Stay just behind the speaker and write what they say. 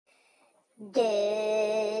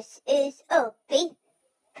This is Opie,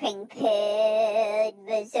 Springfield,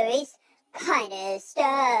 Missouri's finest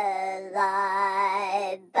alive.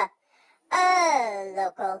 A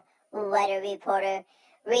local weather reporter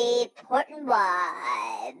reporting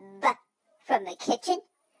live from the kitchen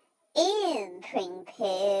in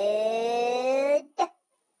Springfield,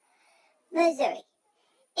 Missouri.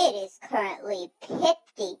 It is currently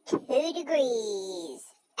 52 degrees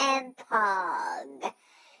and fog.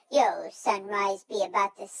 Sunrise be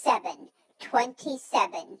about the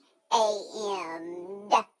 7:27 a.m.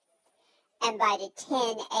 And by the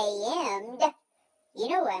 10 a.m., you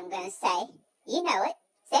know what I'm going to say. You know it.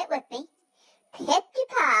 Say it with me.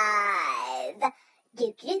 55.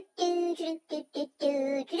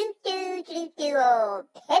 Oh,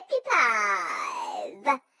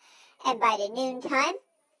 55. And by the noontime,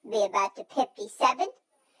 be about the 57.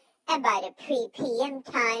 And by the pre-PM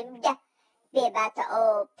time, be about the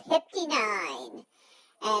old 59.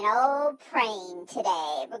 And praying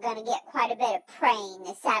today. We're going to get quite a bit of praying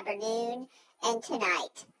this afternoon and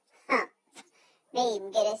tonight. May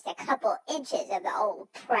even get us a couple inches of the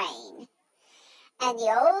old praying. And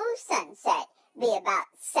the old sunset be about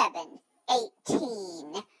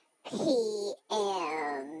 7:18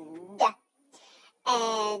 p.m.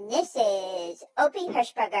 And this is Opie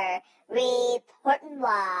Hirschberger reporting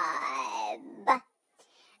live.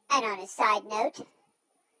 And on a side note,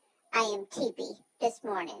 I am teepee this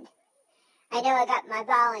morning. I know I got my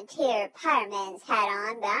volunteer fireman's hat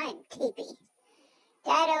on, but I am teepee.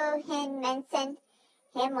 That old hen Menson,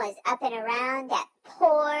 him was up and around at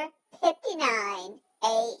 4:59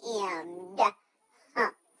 a.m.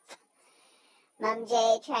 Mom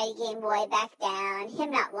J tried to get him way back down,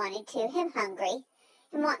 him not wanting to, him hungry,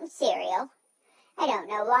 him wanting cereal. I don't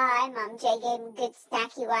know why. Mom J gave him a good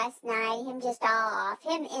snacky last night. Him just all off.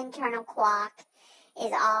 Him internal clock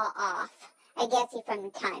is all off. I guess he from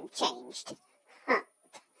the time changed.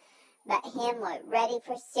 But him was ready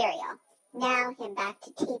for cereal. Now him back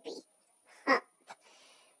to teepee.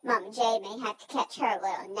 Mama J may have to catch her a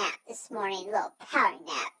little nap this morning, a little power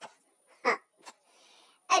nap.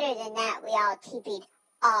 Other than that, we all teepeed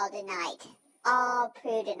all the night. All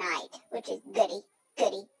through the night, which is goody,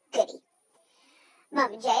 goody, goody.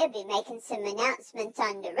 Mama J will be making some announcements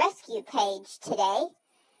on the rescue page today.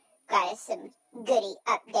 Got us some goody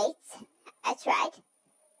updates. That's right.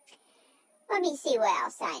 Let me see what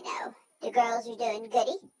else I know. The girls are doing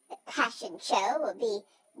goody. The passion show will be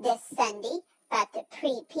this Sunday about the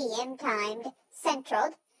pre-PM timed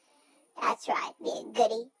Central. That's right. Be a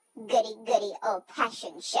goody, goody, goody old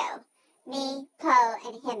passion show. Me, Poe,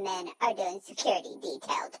 and him men are doing security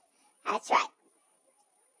detailed. That's right.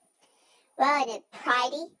 Well, and it's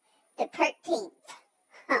Friday, the 13th.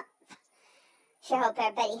 Sure hope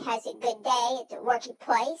everybody has a good day at the working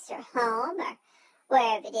place or home or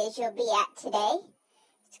wherever it is you'll be at today.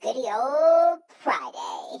 It's goody old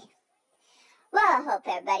Friday. Well, I hope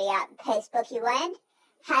everybody out in Facebooky land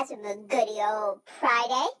has a goody old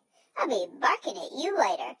Friday. I'll be barking at you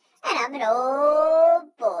later, and I'm an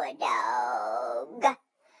old bulldog.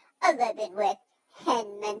 A living with Hen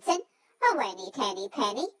Minson, a Wenny Tanny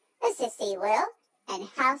Penny, a Sissy Will, and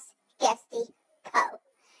House Guesty Poe.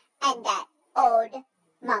 And that old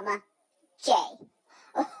Mama J.